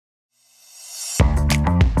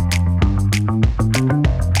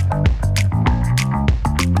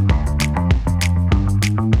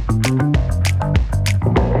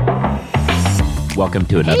Welcome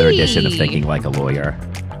to another edition of Thinking Like a Lawyer.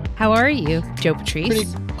 How are you, Joe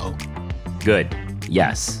Patrice? Good.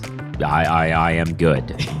 Yes, I am good.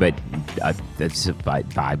 But I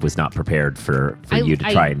was not prepared for you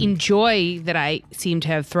to try and enjoy that. I seem to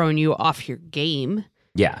have thrown you off your game.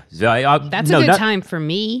 Yeah, that's a good time for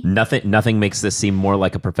me. Nothing makes this seem more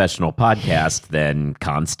like a professional podcast than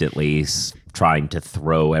constantly trying to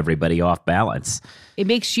throw everybody off balance. It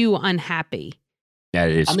makes you unhappy. That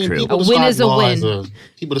is true. A win is a win.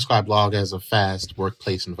 People describe blog as a fast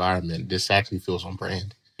workplace environment. This actually feels on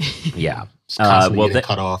brand. Yeah. It's constantly getting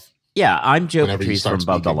cut off. Yeah, I'm Joe Patrice from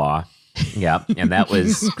Above the Law. Yeah, and that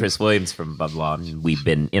was Chris Williams from Above the Law. And we've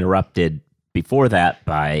been interrupted before that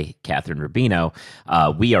by Catherine Rubino.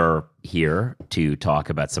 We are here to talk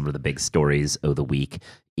about some of the big stories of the week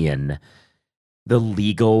in the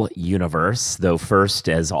legal universe. Though first,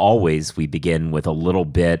 as always, we begin with a little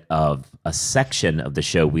bit of a section of the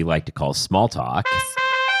show we like to call Small Talk.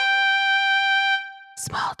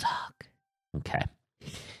 Small talk. Okay.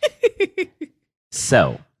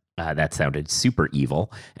 So that sounded super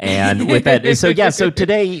evil. And with that, so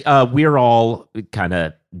today we're all kind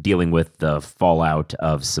of dealing with the fallout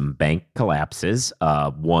of some bank collapses.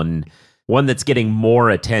 One that's getting more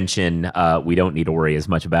attention, we don't need to worry as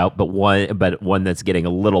much about, but one that's getting a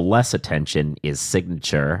little less attention is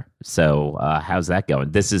Signature. So how's that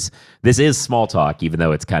going? This is small talk, even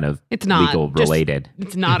though it's kind of legal related.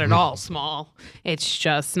 It's not at all small. It's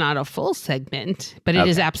just not a full segment, but it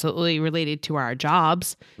is absolutely related to our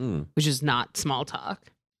jobs, which is not small talk.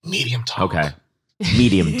 Medium talk. Okay.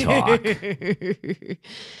 Medium talk.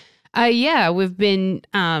 Yeah, we've been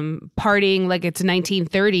partying like it's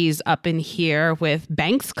 1930s up in here with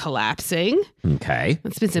banks collapsing. Okay.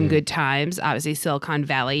 It's been some good times. Obviously, Silicon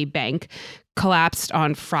Valley Bank collapsed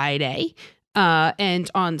on Friday.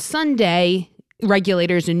 And on Sunday,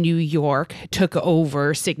 regulators in New York took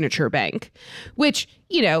over Signature Bank, which,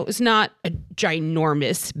 is not a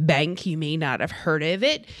ginormous bank. You may not have heard of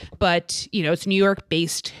it, but, it's a New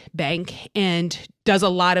York-based bank and does a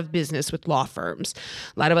lot of business with law firms,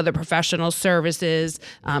 a lot of other professional services,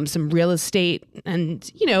 some real estate,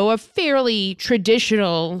 and, a fairly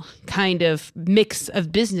traditional kind of mix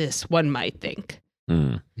of business, one might think.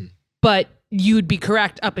 But you'd be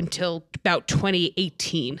correct up until about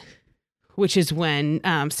 2018. Which is when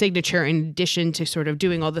Signature, in addition to sort of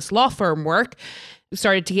doing all this law firm work,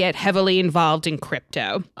 started to get heavily involved in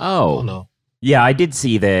crypto. Oh no. Yeah, I did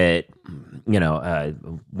see that,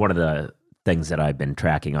 one of the things that I've been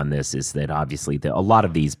tracking on this is that obviously a lot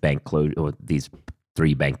of these these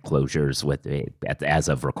 3 bank closures as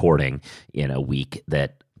of recording in a week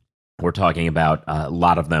that we're talking about, a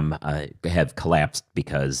lot of them have collapsed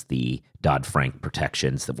because the Dodd-Frank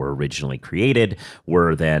protections that were originally created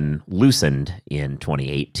were then loosened in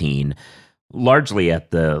 2018, largely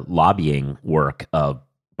at the lobbying work of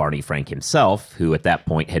Barney Frank himself, who at that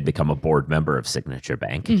point had become a board member of Signature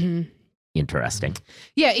Bank. Mm-hmm. Interesting.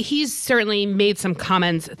 Yeah, he's certainly made some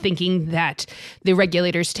comments thinking that the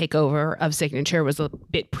regulators' takeover of Signature was a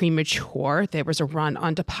bit premature. There was a run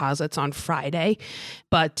on deposits on Friday,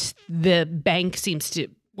 but the bank seems to,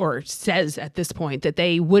 or says at this point, that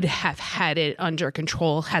they would have had it under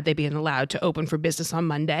control had they been allowed to open for business on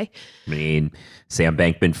Monday. I mean, Sam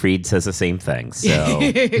Bankman-Fried says the same thing. So,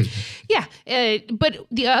 yeah. But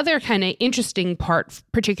the other kind of interesting part,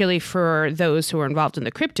 particularly for those who are involved in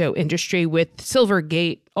the crypto industry, with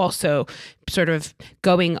Silvergate also sort of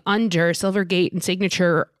going under, Silvergate and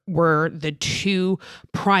Signature were the 2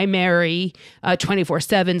 primary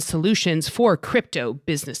 24/7 solutions for crypto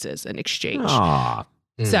businesses and exchange. Aww.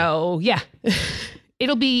 So yeah,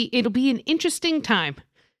 it'll be an interesting time.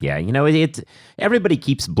 Yeah, it's everybody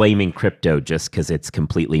keeps blaming crypto just because it's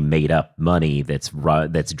completely made up money that's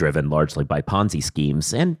driven largely by Ponzi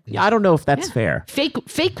schemes, and I don't know if that's fair.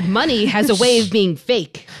 Fake money has a way of being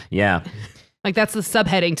fake. Yeah, like that's the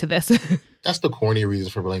subheading to this. That's the corny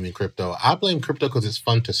reason for blaming crypto. I blame crypto because it's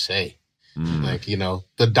fun to say. Like,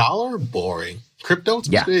 the dollar, boring. Crypto, it's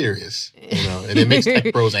mysterious. And it makes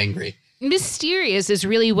tech bros angry. Mysterious is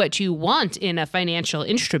really what you want in a financial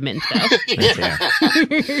instrument, though.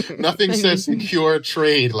 Nothing says secure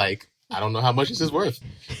trade like, I don't know how much this is worth.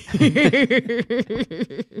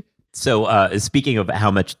 So speaking of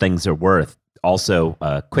how much things are worth, also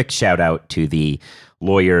a quick shout out to the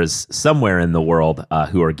lawyers somewhere in the world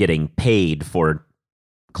who are getting paid for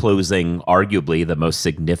closing arguably the most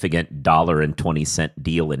significant $1.20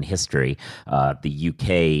 deal in history. The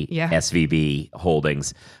UK SVB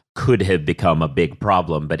holdings could have become a big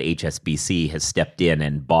problem, but HSBC has stepped in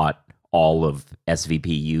and bought all of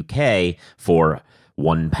SVB UK for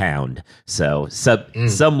 £1. So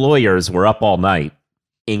some lawyers were up all night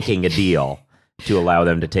inking a deal to allow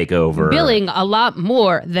them to take over. Billing a lot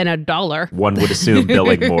more than $1. One would assume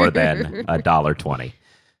billing more than $1.20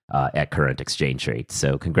 at current exchange rates.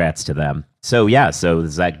 So congrats to them. So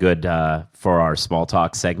is that good for our small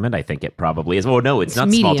talk segment? I think it probably is. Oh, no, it's not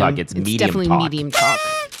medium. Small talk. It's medium definitely talk. Medium talk.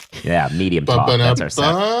 Yeah, medium talk. That's our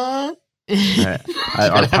sound. I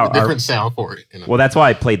have a different sound for it. Well, that's why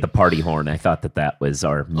I played the party horn. I thought that was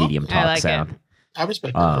our medium talk sound. It. I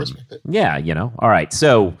respect it. Yeah, all right.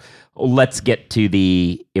 So let's get to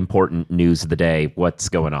the important news of the day. What's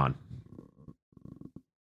going on?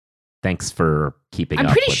 Thanks for keeping up.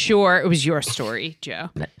 I'm pretty sure it was your story, Joe.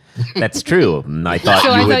 That's true. I thought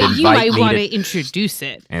you might want to introduce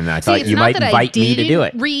it. And I thought you might invite me to do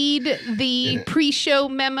it. Read the pre-show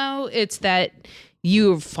memo. It's that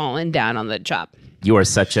you've fallen down on the job. You are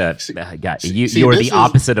such a guy. You are the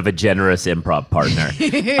opposite of a generous improv partner.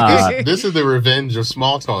 This is the revenge of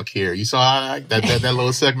small talk here. You saw that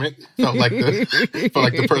little segment felt like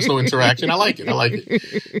the personal interaction. I like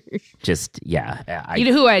it. Just you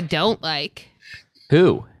know who I don't like?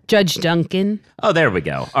 Who? Judge Duncan. Oh, there we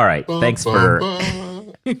go. All right. Thanks for a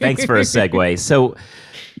segue. So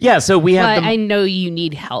we have. But I know you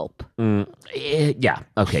need help. Yeah.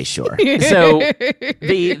 Okay. Sure. So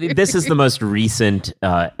this is the most recent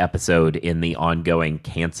episode in the ongoing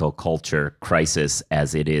cancel culture crisis,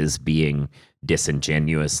 as it is being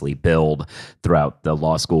disingenuously billed throughout the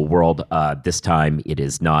law school world. This time, it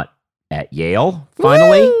is not at Yale.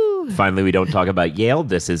 Finally. Woo! Finally, we don't talk about Yale.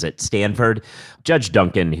 This is at Stanford. Judge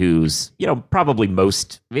Duncan, who's, probably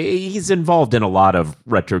he's involved in a lot of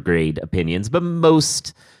retrograde opinions, but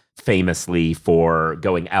most famously for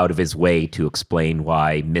going out of his way to explain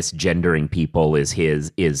why misgendering people is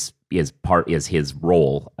his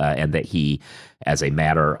role, and that he, as a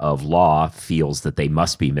matter of law, feels that they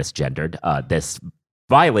must be misgendered. This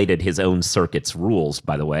violated his own circuit's rules,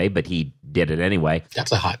 by the way, but he did it anyway.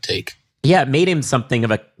 That's a hot take. Yeah, it made him something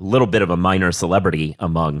of a little bit of a minor celebrity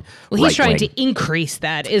among he's trying to increase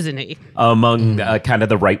that, isn't he? Among kind of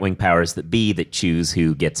the right-wing powers that be that choose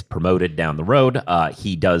who gets promoted down the road.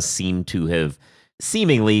 He does seem to have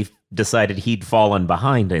seemingly decided he'd fallen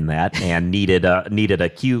behind in that and needed a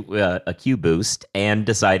Q boost, and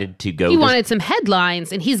decided to go. He wanted some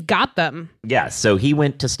headlines, and he's got them. Yeah, so he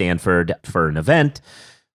went to Stanford for an event.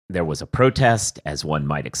 There was a protest, as one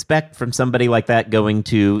might expect from somebody like that going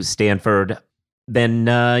to Stanford. Then,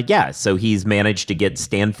 so he's managed to get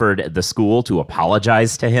Stanford, the school, to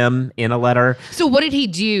apologize to him in a letter. So what did he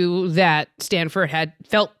do that Stanford had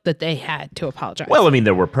felt that they had to apologize? Well, I mean,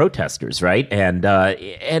 there were protesters, right? And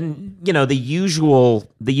the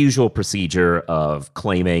usual procedure of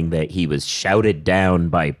claiming that he was shouted down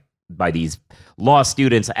by these law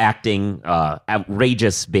students acting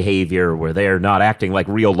outrageous behavior, where they're not acting like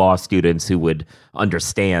real law students who would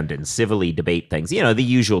understand and civilly debate things. The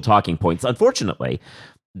usual talking points. Unfortunately,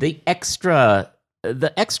 the extra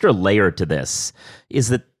layer to this is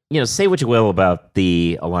that, say what you will about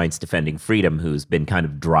the Alliance Defending Freedom, who's been kind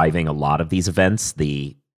of driving a lot of these events,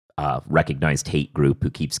 the recognized hate group who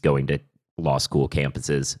keeps going to law school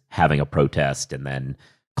campuses, having a protest, and then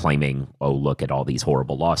claiming, oh, look at all these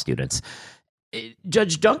horrible law students.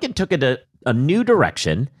 Judge Duncan took it a new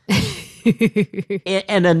direction,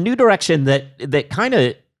 and a new direction that kind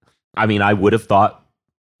of, I would have thought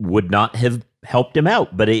would not have helped him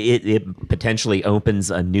out, but it potentially opens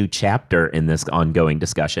a new chapter in this ongoing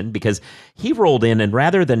discussion, because he rolled in, and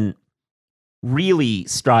rather than really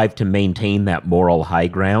strive to maintain that moral high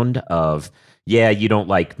ground of, yeah, you don't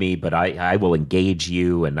like me, but I will engage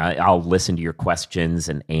you, and I'll listen to your questions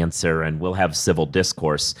and answer, and we'll have civil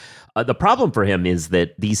discourse. The problem for him is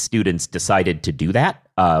that these students decided to do that.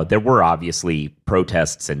 There were obviously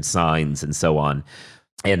protests and signs and so on,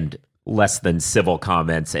 and less than civil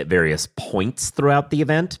comments at various points throughout the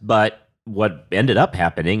event. But what ended up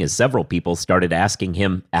happening is several people started asking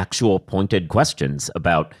him actual pointed questions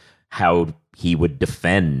about how he would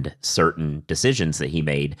defend certain decisions that he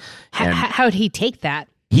made. And how'd he take that?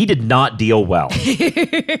 He did not deal well.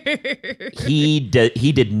 He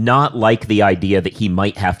did not like the idea that he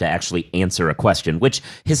might have to actually answer a question, which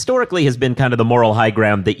historically has been kind of the moral high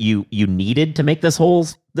ground that you needed to make this whole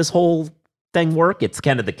thing work. It's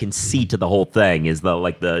kind of the conceit of the whole thing, is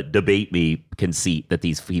the debate me conceit that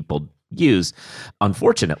these people use,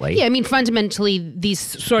 unfortunately. Yeah, I mean, fundamentally, these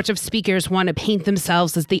sorts of speakers want to paint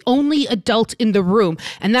themselves as the only adult in the room,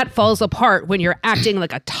 and that falls apart when you're acting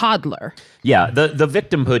like a toddler. Yeah, the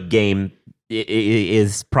victimhood game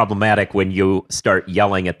is problematic when you start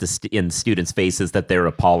yelling at in students' faces that they're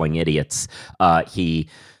appalling idiots. He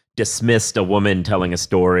dismissed a woman telling a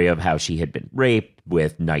story of how she had been raped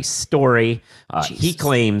with nice story. He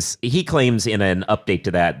claims in an update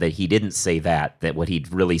to that he didn't say that what he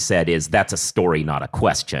really said is that's a story, not a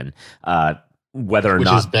question. Whether or Which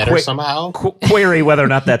not is better somehow. Query whether or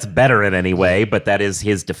not that's better in any way, but that is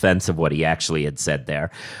his defense of what he actually had said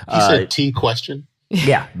there. He said T question.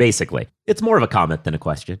 Yeah, basically. It's more of a comment than a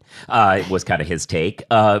question. It was kind of his take.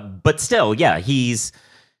 But still, yeah, he's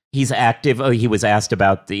active. He was asked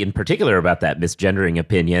in particular about that misgendering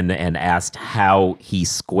opinion and asked how he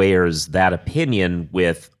squares that opinion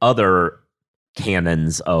with other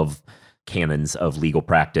canons of legal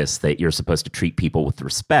practice that you're supposed to treat people with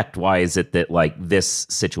respect. Why is it that like this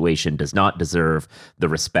situation does not deserve the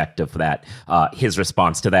respect of that? His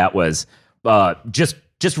response to that was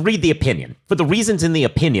just read the opinion for the reasons in the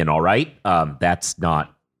opinion. All right. That's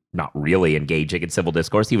not really engaging in civil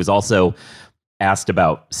discourse. He was also asked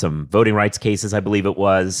about some voting rights cases, I believe it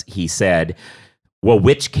was. He said, well,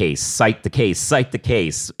 which case? Cite the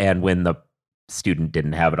case. And when the student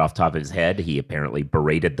didn't have it off the top of his head, he apparently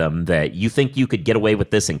berated them that you think you could get away with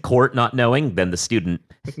this in court not knowing. Then the student,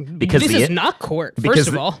 because this is not court, first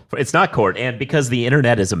of all. It's not court. And because the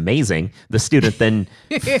internet is amazing, the student then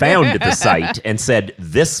found the site and said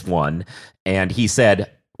this one. And he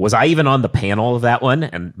said, was I even on the panel of that one?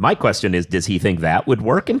 And my question is, does he think that would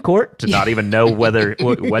work in court to not even know what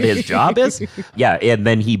his job is? Yeah. And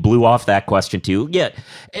then he blew off that question too. Yeah.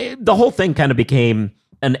 The whole thing kind of became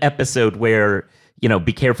an episode where,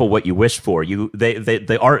 be careful what you wish for.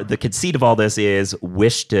 The conceit of all this is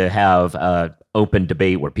wish to have open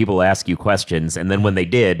debate where people ask you questions. And then when they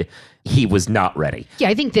did, he was not ready. Yeah,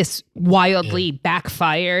 I think this wildly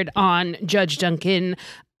backfired on Judge Duncan.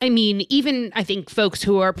 I mean, even I think folks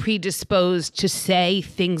who are predisposed to say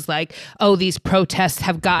things like, oh, these protests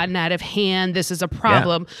have gotten out of hand, this is a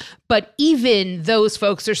problem. Yeah. But even those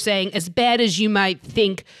folks are saying, as bad as you might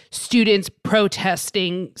think students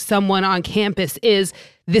protesting someone on campus is,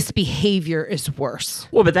 this behavior is worse.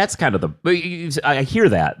 Well, but that's kind of I hear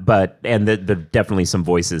that, and there are definitely some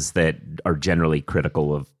voices that are generally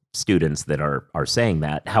critical of students that are saying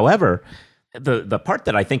that. However, the part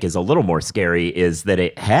that I think is a little more scary is that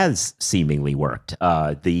it has seemingly worked.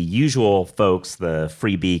 The usual folks, the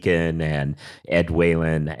Free Beacon and Ed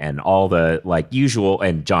Whalen and all the usual,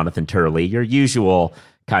 and Jonathan Turley, your usual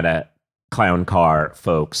kind of clown car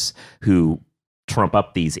folks who trump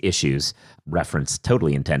up these issues, reference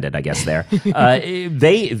totally intended, I guess there.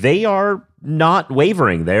 They are not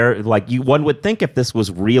wavering. They're one would think if this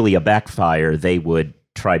was really a backfire, they would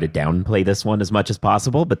try to downplay this one as much as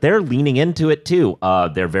possible, but they're leaning into it too.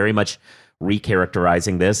 They're very much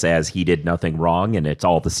recharacterizing this as he did nothing wrong and it's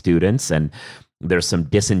all the students. And there's some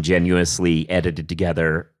disingenuously edited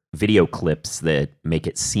together video clips that make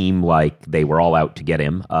it seem like they were all out to get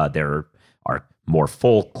him. There are more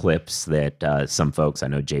full clips that some folks, I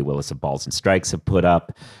know Jay Willis of Balls and Strikes, have put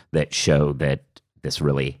up that show that this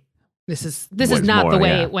really... This is not the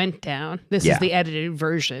way it went down. This is the edited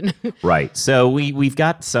version. Right. So we've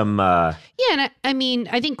got some... Yeah, and I mean,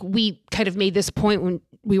 I think we kind of made this point when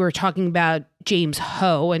we were talking about James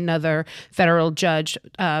Ho, another federal judge,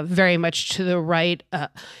 very much to the right.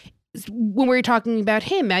 When we were talking about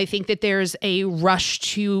him, I think that there's a rush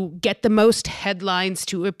to get the most headlines,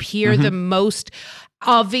 to appear the most...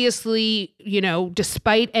 Obviously,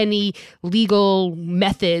 despite any legal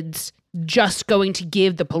methods, just going to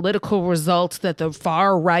give the political results that the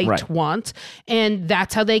far right wants, and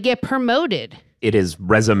that's how they get promoted. It is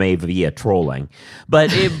resume via trolling,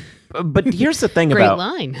 but here's the thing Great about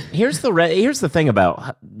line. Here's the thing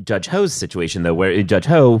about Judge Ho's situation though, where Judge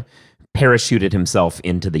Ho parachuted himself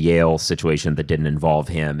into the Yale situation that didn't involve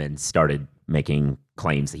him and started making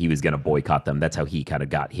claims that he was going to boycott them. That's how he kind of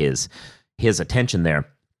got his attention there.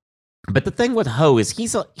 But the thing with Ho is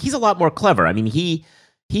he's a lot more clever. I mean, he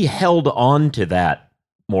held on to that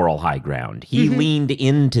moral high ground. He leaned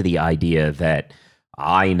into the idea that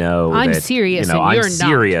I know I'm that, serious and I'm you're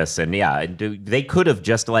serious. Not. And they could have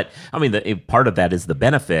just part of that is the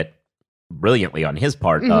benefit brilliantly on his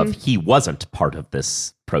part of he wasn't part of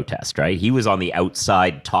this protest, right? He was on the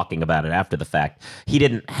outside talking about it after the fact. He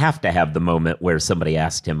didn't have to have the moment where somebody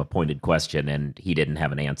asked him a pointed question and he didn't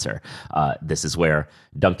have an answer. This is where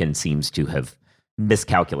Duncan seems to have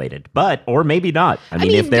miscalculated, or maybe not. I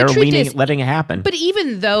mean, if the they're truth is, letting it happen. But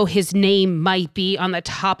even though his name might be on the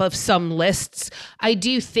top of some lists, I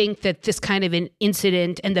do think that this kind of an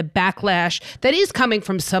incident and the backlash that is coming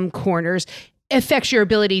from some corners affects your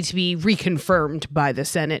ability to be reconfirmed by the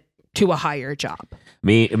Senate to a higher job. I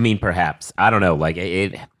mean, perhaps. I don't know. Like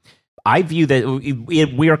I view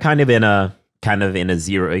that we are kind of in a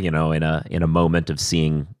zero, in a moment of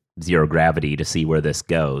seeing zero gravity to see where this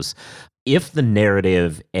goes. If the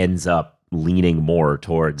narrative ends up leaning more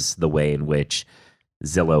towards the way in which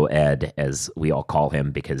Zillow Ed, as we all call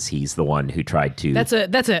him, because he's the one who tried to... That's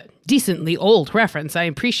a decently old reference. I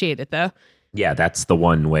appreciate it, though. Yeah, that's the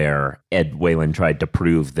one where Ed Whalen tried to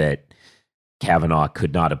prove that Kavanaugh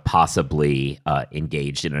could not have possibly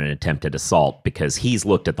engaged in an attempted assault because he's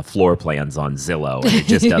looked at the floor plans on Zillow and it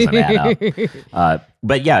just doesn't add up.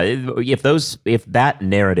 But yeah, if that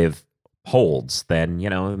narrative holds, then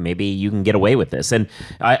maybe you can get away with this. And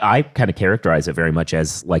I kind of characterize it very much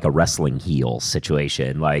as like a wrestling heel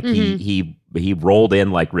situation. Like he rolled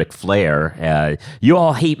in like Ric Flair. You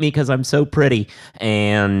all hate me because I'm so pretty,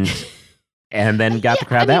 and then got the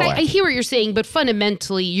crowd that way. I hear what you're saying, but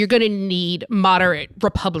fundamentally, you're going to need moderate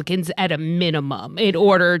Republicans at a minimum in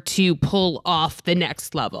order to pull off the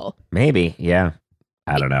next level. Maybe, yeah.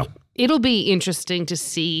 I don't know. It'll be interesting to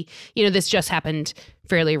see. This just happened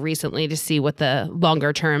fairly recently, to see what the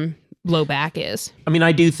longer term blowback is. I mean,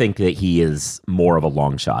 I do think that he is more of a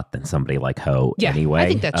long shot than somebody like Ho anyway. I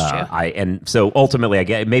think that's true. And so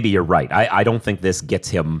ultimately, maybe you're right. I don't think this gets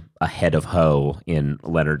him ahead of Ho in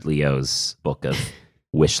Leonard Leo's book of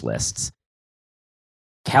wish lists.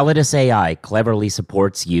 Calidus AI cleverly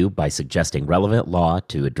supports you by suggesting relevant law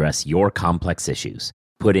to address your complex issues.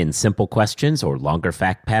 Put in simple questions or longer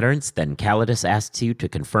fact patterns, then Calidus asks you to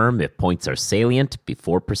confirm if points are salient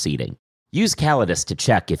before proceeding. Use Calidus to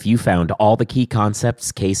check if you found all the key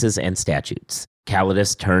concepts, cases, and statutes.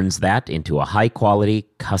 Calidus turns that into a high-quality,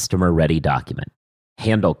 customer-ready document.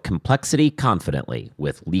 Handle complexity confidently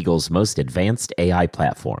with legal's most advanced AI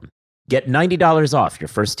platform. Get $90 off your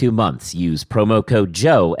first 2 months. Use promo code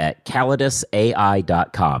Joe at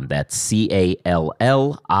calidusai.com. That's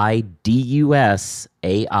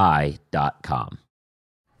CALLIDUSAI.com.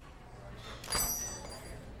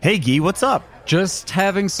 Hey, Guy, what's up? Just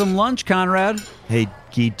having some lunch, Conrad. Hey,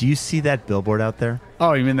 Guy, do you see that billboard out there?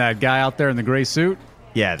 Oh, you mean that guy out there in the gray suit?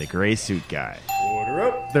 Yeah, the gray suit guy. Order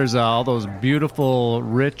up. There's all those beautiful,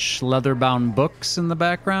 rich, leather-bound books in the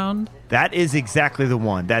background. That is exactly the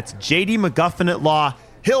one. That's J.D. McGuffin at Law.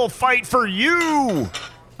 He'll fight for you!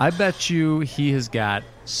 I bet you he has got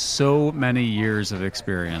so many years of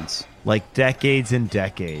experience. Like decades and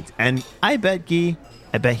decades. And I bet he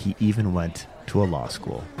even went to a law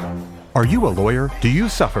school. Are you a lawyer? Do you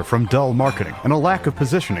suffer from dull marketing and a lack of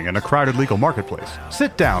positioning in a crowded legal marketplace?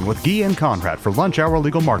 Sit down with Guy and Conrad for Lunch Hour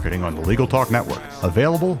Legal Marketing on the Legal Talk Network.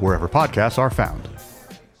 Available wherever podcasts are found.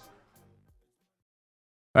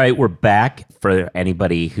 All right, we're back. For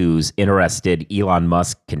anybody who's interested, Elon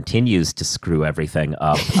Musk continues to screw everything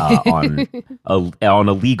up on a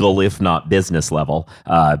legal, if not business level.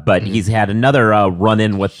 But he's had another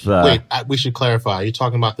run-in with... Wait, we should clarify. Are you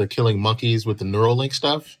talking about the killing monkeys with the Neuralink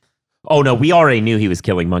stuff? Oh, no, we already knew he was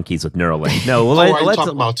killing monkeys with Neuralink. No, are you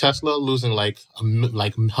talking about Tesla losing like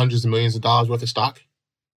hundreds of millions of dollars worth of stock?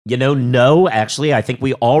 No, actually, I think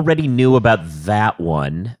we already knew about that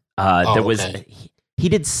one. He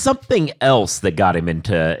did something else that got him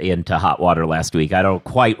into hot water last week. I don't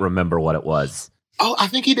quite remember what it was. Oh, I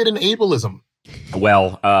think he did an ableism.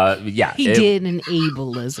 Well, yeah. He did an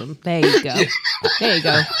ableism. There you go. There you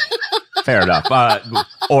go. Fair enough.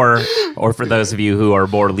 Or for those of you who are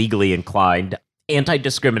more legally inclined,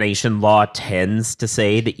 anti-discrimination law tends to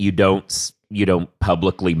say that you don't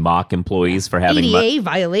publicly mock employees for having ADA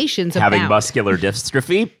violations having muscular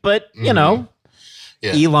dystrophy, but Yeah.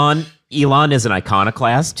 Elon is an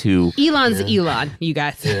iconoclast who... Elon's Elon, you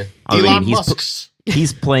guys. Yeah. Elon Musk's.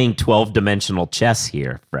 He's playing 12-dimensional chess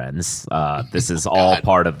here, friends. This is all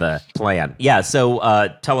part of the plan. Yeah, so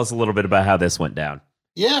tell us a little bit about how this went down.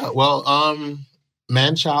 Yeah, well,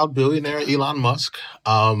 man-child billionaire Elon Musk,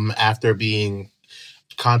 after being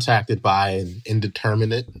contacted by an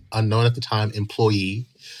indeterminate, unknown at the time, employee,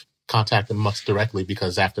 contacted Musk directly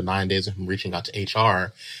because after 9 days of him reaching out to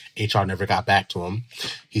HR never got back to him.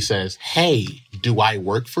 He says, "Hey, do I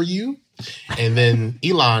work for you?" And then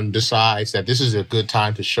Elon decides that this is a good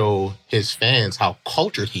time to show his fans how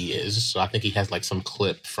cultured he is. So I think he has like some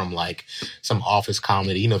clip from like some Office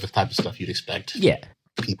comedy, the type of stuff you'd expect. Yeah.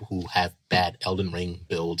 People who have bad Elden Ring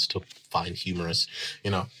builds to find humorous,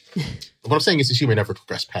 What I'm saying is his humor never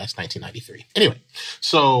progressed past 1993. Anyway,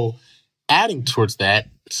 so adding towards that,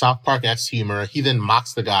 South Park X humor, he then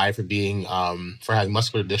mocks the guy for being, for having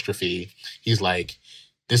muscular dystrophy. He's like,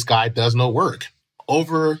 this guy does no work.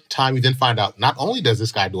 Over time, you then find out not only does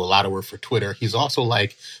this guy do a lot of work for Twitter, he's also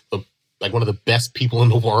like one of the best people in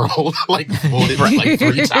the world, like voted like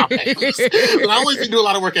 3 times. Not only does he do a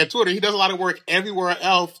lot of work at Twitter, he does a lot of work everywhere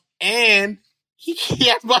else, and he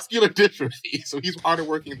has muscular dystrophy, so he's harder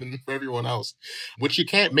working than for everyone else, which you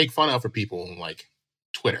can't make fun of for people on like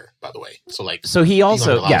Twitter, by the way. So he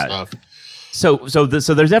also So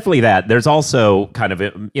there's definitely that. There's also kind of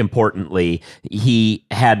importantly, he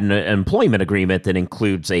had an employment agreement that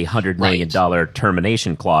includes a $100 million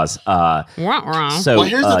termination clause. So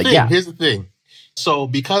here's the thing. Here's the thing. So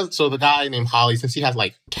the guy named Holly, since he has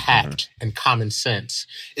like tact and common sense,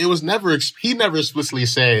 he never explicitly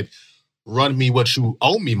said, "Run me what you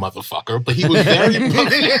owe me, motherfucker." But he was very,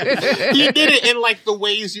 he did it in like the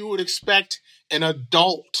ways you would expect an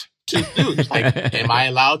adult to do. Like, am I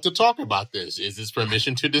allowed to talk about this? Is this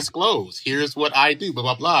permission to disclose? Here's what I do, blah,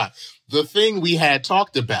 blah, blah. The thing we had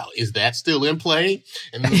talked about, is that still in play?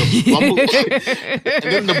 And then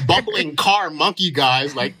the bumbling car monkey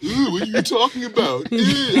guy's like, ooh, what are you talking about?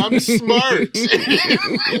 Ooh, I'm smart.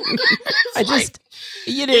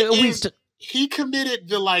 He committed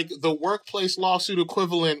the workplace lawsuit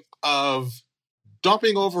equivalent of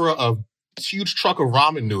dumping over a huge truck of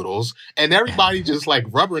ramen noodles and everybody just like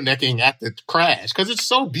rubbernecking at the crash because it's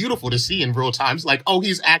so beautiful to see in real time. It's like, oh,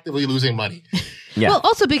 he's actively losing money. Yeah. Well,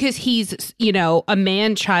 also because he's, a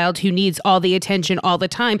man-child who needs all the attention all the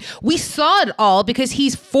time. We saw it all because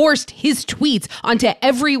he's forced his tweets onto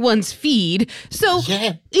everyone's feed. So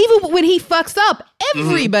even when he fucks up,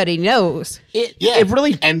 everybody knows. It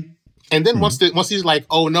really... And then once he's like,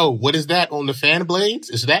 oh no, what is that on the fan blades?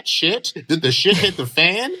 Is that shit? Did the shit hit the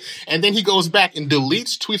fan? And then he goes back and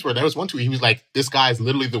deletes tweets where there was one tweet. He was like, this guy is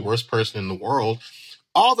literally the worst person in the world.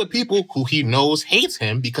 All the people who he knows hates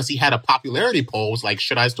him because he had a popularity poll was like,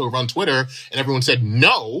 should I still run Twitter? And everyone said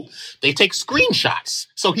no. They take screenshots.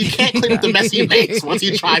 So he can't clean up the mess he makes once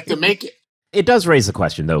he tries to make it. It does raise a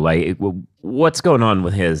question, though. Like, what's going on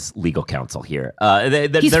with his legal counsel here?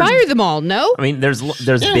 He's fired them all. No, I mean, there's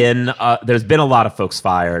been a lot of folks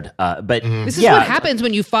fired, but this is what happens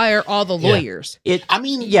when you fire all the lawyers. If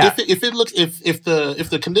the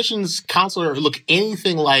conditions counselor look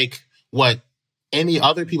anything like what any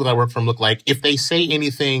other people that work for him look like, if they say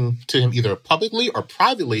anything to him either publicly or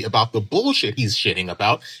privately about the bullshit he's shitting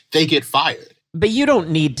about, they get fired. But you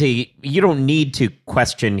don't need to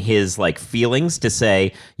question his feelings to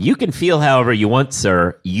say, you can feel however you want,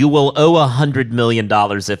 sir. You will owe $100 million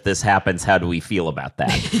if this happens. How do we feel about that?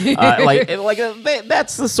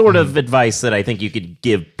 That's the sort of advice that I think you could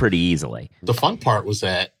give pretty easily. The fun part was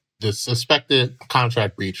that the suspected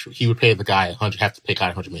contract breach, he would pay the guy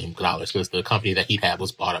 $100 million because the company that he had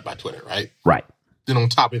was bought up by Twitter, right? Right. Then on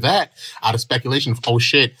top of that, out of speculation, oh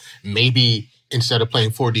shit, maybe instead of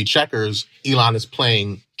playing 4D checkers, Elon is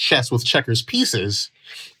playing chess with checkers pieces.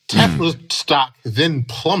 Tesla's stock then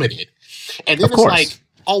plummeted. And then it's like,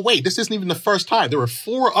 oh, wait, this isn't even the first time. There were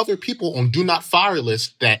 4 other people on Do Not Fire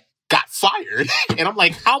list that got fired. And I'm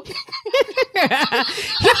like, how? He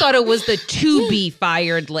thought it was the to be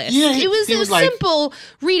fired list. Yeah, it was a simple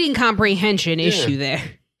reading comprehension issue there.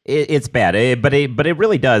 It's bad, but it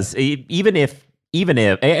really does. Even if,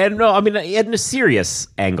 and no, I mean, in a serious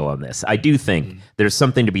angle on this, I do think there's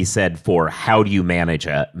something to be said for how do you manage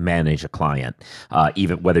a client,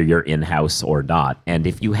 even whether you're in-house or not. And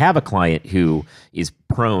if you have a client who is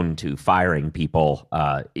prone to firing people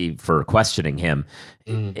for questioning him,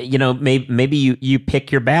 maybe you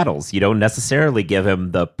pick your battles. You don't necessarily give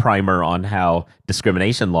him the primer on how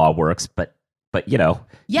discrimination law works, but you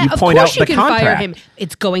point out the contract. Fire him.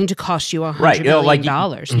 It's going to cost you $100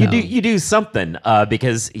 million. You do something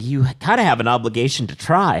because you kind of have an obligation to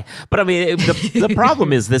try. But I mean, the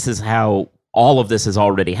problem is this is how all of this has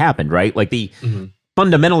already happened, right? Like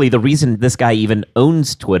fundamentally, the reason this guy even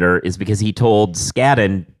owns Twitter is because he told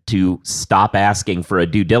Skadden to stop asking for a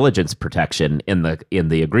due diligence protection in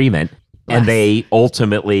the agreement. And they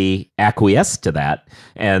ultimately acquiesced to that.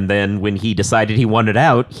 And then when he decided he wanted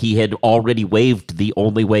out, he had already waived the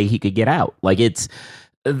only way he could get out. Like, it's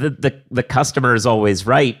the customer is always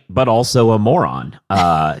right, but also a moron.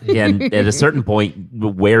 And at a certain point,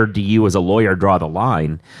 where do you as a lawyer draw the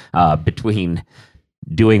line between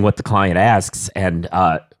doing what the client asks and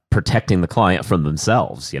protecting the client from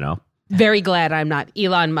themselves, Very glad I'm not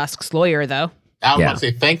Elon Musk's lawyer, though. I was about to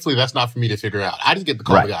say, thankfully, that's not for me to figure out. I just get to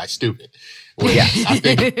call the guy stupid. Which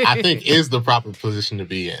I think is the proper position to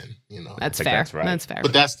be in. That's fair. That's fair.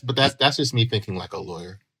 But that's just me thinking like a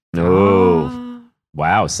lawyer. Oh,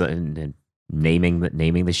 wow! So, and Naming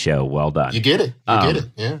the show. Well done. You get it. You get it.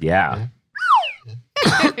 Yeah. Yeah.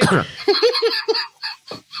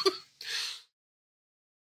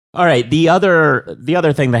 All right. The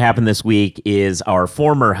other thing that happened this week is our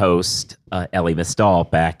former host, Elie Mystal,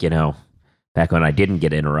 back when I didn't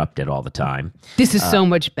get interrupted all the time. This is so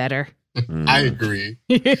much better. I agree.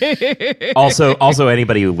 Also,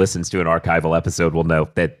 anybody who listens to an archival episode will know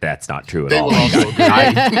that that's not true at They all. will also agree.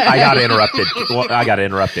 I got interrupted. Well, I got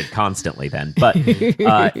interrupted constantly then. But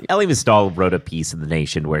Elie Mystal wrote a piece in The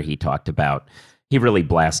Nation where he talked about, he really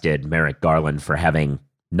blasted Merrick Garland for having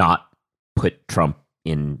not put Trump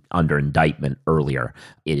under indictment earlier.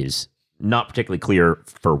 It is not particularly clear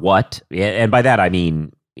for what, and by that I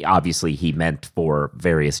mean, obviously he meant for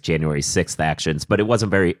various January 6th actions, but it wasn't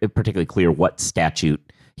very particularly clear what statute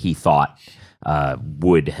he thought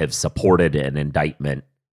would have supported an indictment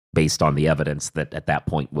based on the evidence that at that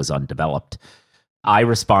point was undeveloped. I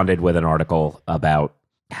responded with an article about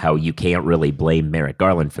how you can't really blame Merrick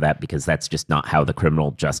Garland for that because that's just not how the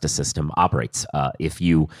criminal justice system operates.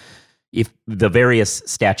 If the various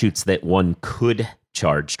statutes that one could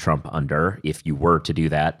charge Trump under, if you were to do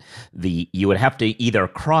that, you would have to either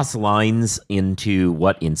cross lines into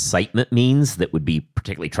what incitement means that would be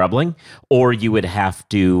particularly troubling, or you would have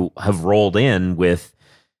to have rolled in with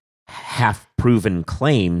half-proven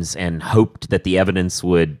claims and hoped that the evidence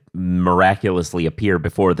would miraculously appear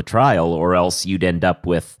before the trial, or else you'd end up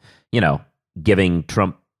with, giving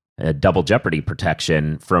Trump double jeopardy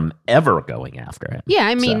protection from ever going after him. Yeah,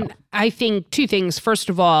 I mean, So. I think two things. First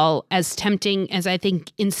of all, as tempting as I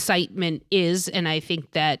think incitement is, and I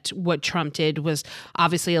think that what Trump did was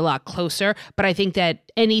obviously a lot closer, but I think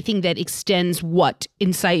that anything that extends what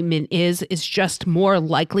incitement is just more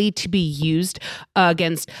likely to be used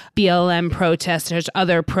against BLM protesters,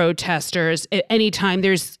 other protesters, anytime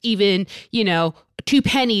there's even, 2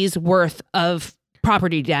 pennies worth of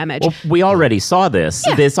property damage. Well, we already saw this.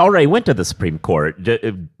 Yeah. This already went to the Supreme Court.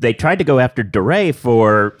 They tried to go after DeRay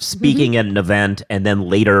for speaking at an event, and then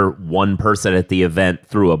later one person at the event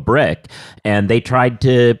threw a brick, and they tried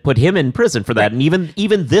to put him in prison for that. And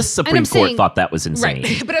even this Supreme Court thought that was insane.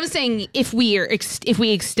 Right. But I'm saying if we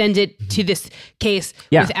extend it to this case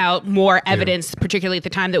Yeah. without more evidence, particularly at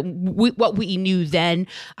the time that what we knew then,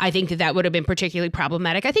 I think that would have been particularly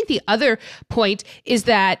problematic. I think the other point is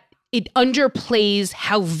that it underplays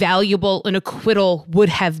how valuable an acquittal would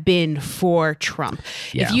have been for Trump.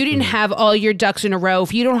 Yeah. If you didn't have all your ducks in a row,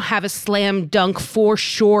 if you don't have a slam dunk for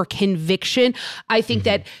sure conviction, I think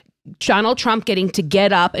that Donald Trump getting to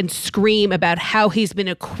get up and scream about how he's been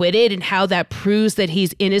acquitted and how that proves that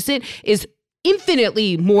he's innocent is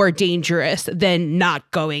infinitely more dangerous than not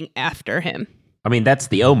going after him. I mean, that's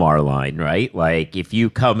the Omar line, right? Like, if you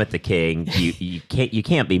come at the king, you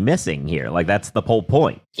can't be missing here. Like, that's the whole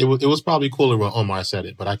point. It was probably cooler when Omar said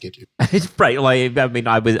it, but I get you. Right. Like, I mean,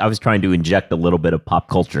 I was trying to inject a little bit of pop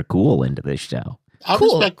culture cool into this show. I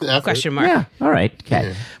Cool. respect the effort. Question mark. Yeah. All right. Okay.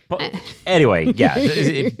 Yeah. But anyway, yeah.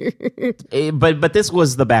 But this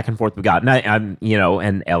was the back and forth we got, and I'm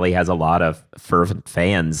and Elie has a lot of fervent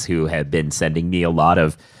fans who have been sending me a lot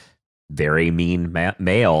of very mean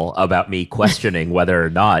mail about me questioning whether or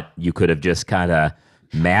not you could have just kind of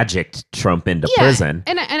magicked Trump into prison.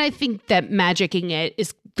 And I think that magicking it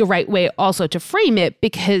is the right way also to frame it,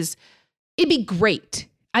 because it'd be great.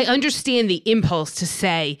 I understand the impulse to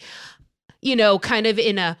say, kind of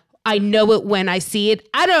in a, I know it when I see it.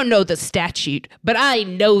 I don't know the statute, but I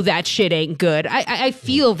know that shit ain't good. I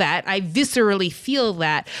feel that. I viscerally feel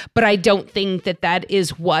that. But I don't think that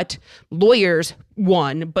is what lawyers,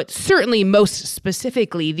 one, but certainly most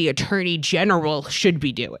specifically the attorney general should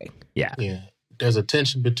be doing. Yeah. Yeah. There's a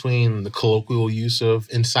tension between the colloquial use of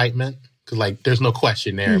incitement, because there's no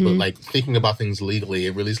question there, but thinking about things legally,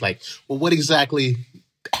 it really is well, what exactly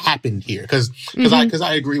happened here? Because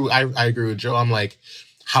I agree with Joe. I'm like,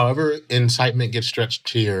 however incitement gets stretched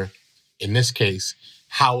here, in this case,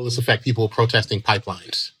 how will this affect people protesting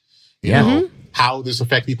pipelines? You know, how will this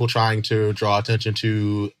affect people trying to draw attention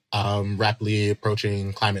to rapidly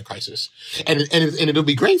approaching climate crisis? And it'll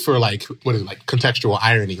be great for contextual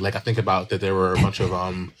irony. I think about that there were a bunch of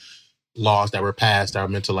laws that were passed that were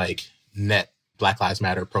meant to net Black Lives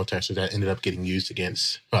Matter protesters that ended up getting used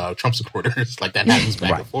against Trump supporters. That happens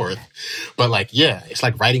back and forth. But it's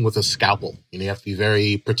like writing with a scalpel. You have to be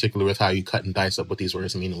very particular with how you cut and dice up what these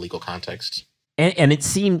words mean in legal context. And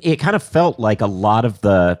it kind of felt like a lot of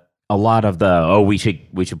the we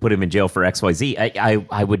should put him in jail for XYZ.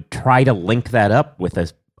 I would try to link that up with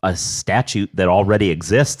a statute that already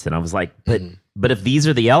exists, and I was like, but if these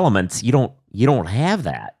are the elements, you don't have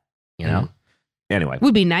that, Anyway,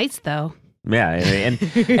 Would be nice though. Yeah, and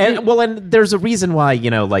there's a reason why,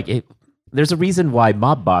 there's a reason why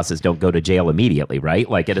mob bosses don't go to jail immediately, right?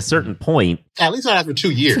 Like at a certain point, At least not after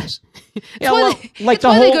 2 years. That's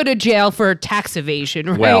why they go to jail for tax evasion,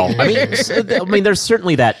 right? Well, I mean, there's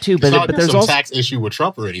certainly that too, It's not but like there's some also tax issue with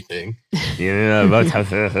Trump or anything. yeah,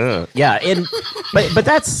 and but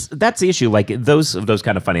that's the issue. Like those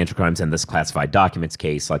kind of financial crimes and this classified documents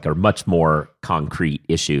case, like, are much more concrete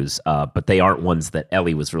issues. But they aren't ones that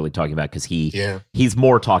Ellie was really talking about because he's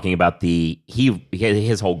more talking about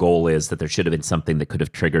his whole goal is that there should have been something that could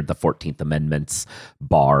have triggered the 14th Amendment's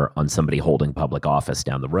bar on somebody holding public office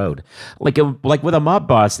down the road. Like with a mob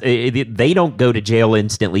boss, they don't go to jail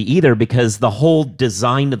instantly either because the whole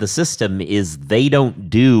design of the system is they don't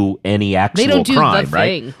do any actual crime,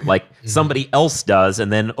 right? Like somebody else does,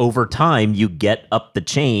 and then over time you get up the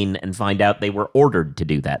chain and find out they were ordered to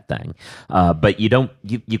do that thing. But you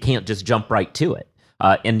can't just jump right to it.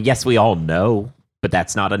 And yes, we all know, but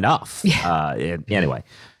that's not enough. Anyway,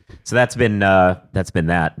 so that's been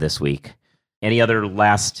that this week. Any other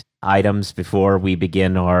last items before we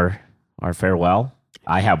begin our farewell?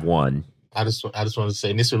 I have one. I just wanted to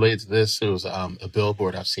say, and this related to this, it was a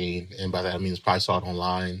billboard I've seen, and by that I mean probably saw it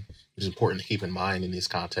online, which is important to keep in mind in these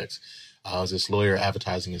contexts. It was this lawyer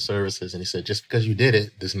advertising his services, and he said, just because you did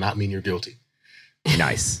it does not mean you're guilty.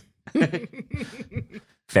 Nice.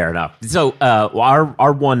 Fair enough. So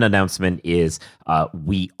our one announcement is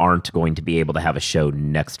we aren't going to be able to have a show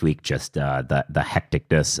next week. Just the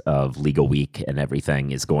hecticness of legal week and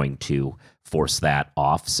everything is going to force that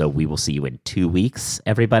off. So we will see you in 2 weeks,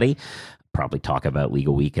 everybody. Probably talk about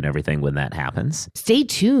legal week and everything when that happens. Stay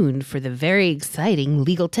tuned for the very exciting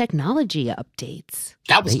legal technology updates.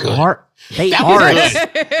 That was good. They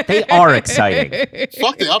are exciting.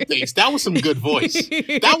 Fuck the updates. That was some good voice.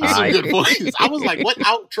 That was some good voice. I was like, what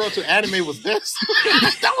outro to anime was this?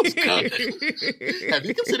 That was good. Have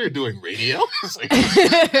you considered doing radio?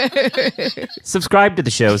 Subscribe to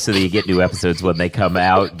the show so that you get new episodes when they come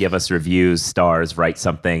out. Give us reviews, stars, write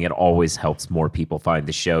something. It always helps more people find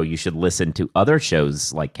the show. You should listen to other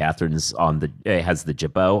shows like Catherine's has the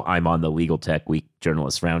Jabot. I'm on the Legal Tech Week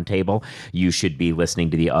Journalist Roundtable. You should be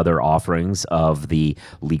listening to the other offerings of the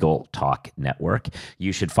Legal Talk Network.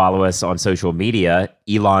 You should follow us on social media.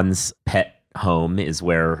 Elon's pet home is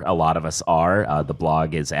where a lot of us are. The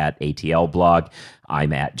blog is at ATL Blog.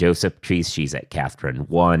 I'm at Joseph Treese. She's at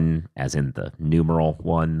Catherine1, as in the numeral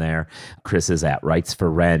 1 there. Chris is at Rights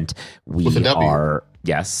for Rent. We are...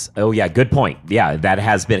 Yes. Oh, yeah. Good point. Yeah, that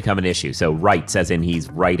has become an issue. So rights, as in he's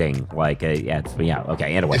writing like a... Yeah.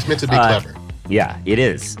 Okay. Anyway. It's meant to be clever. Yeah, it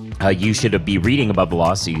is. You should be reading Above the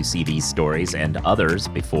Law so you see these stories and others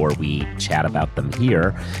before we chat about them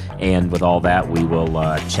here. And with all that, we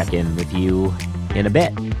will check in with you in a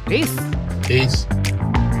bit. Peace. Peace.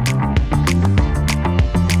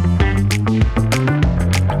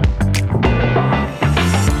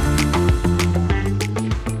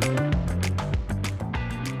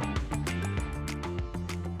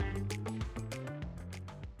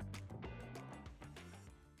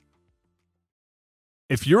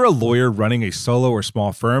 If you're a lawyer running a solo or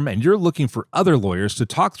small firm and you're looking for other lawyers to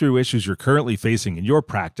talk through issues you're currently facing in your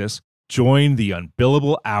practice, join the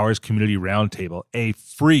Unbillable Hours Community Roundtable, a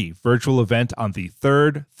free virtual event on the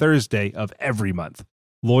third Thursday of every month.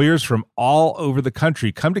 Lawyers from all over the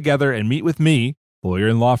country come together and meet with me, lawyer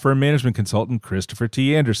and law firm management consultant Christopher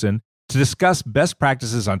T. Anderson, to discuss best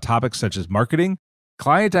practices on topics such as marketing,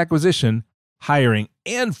 client acquisition, hiring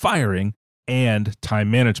and firing, and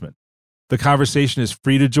time management. The conversation is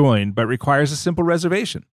free to join, but requires a simple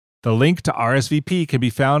reservation. The link to RSVP can be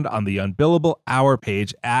found on the Unbillable Hour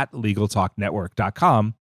page at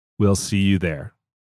LegalTalkNetwork.com. We'll see you there.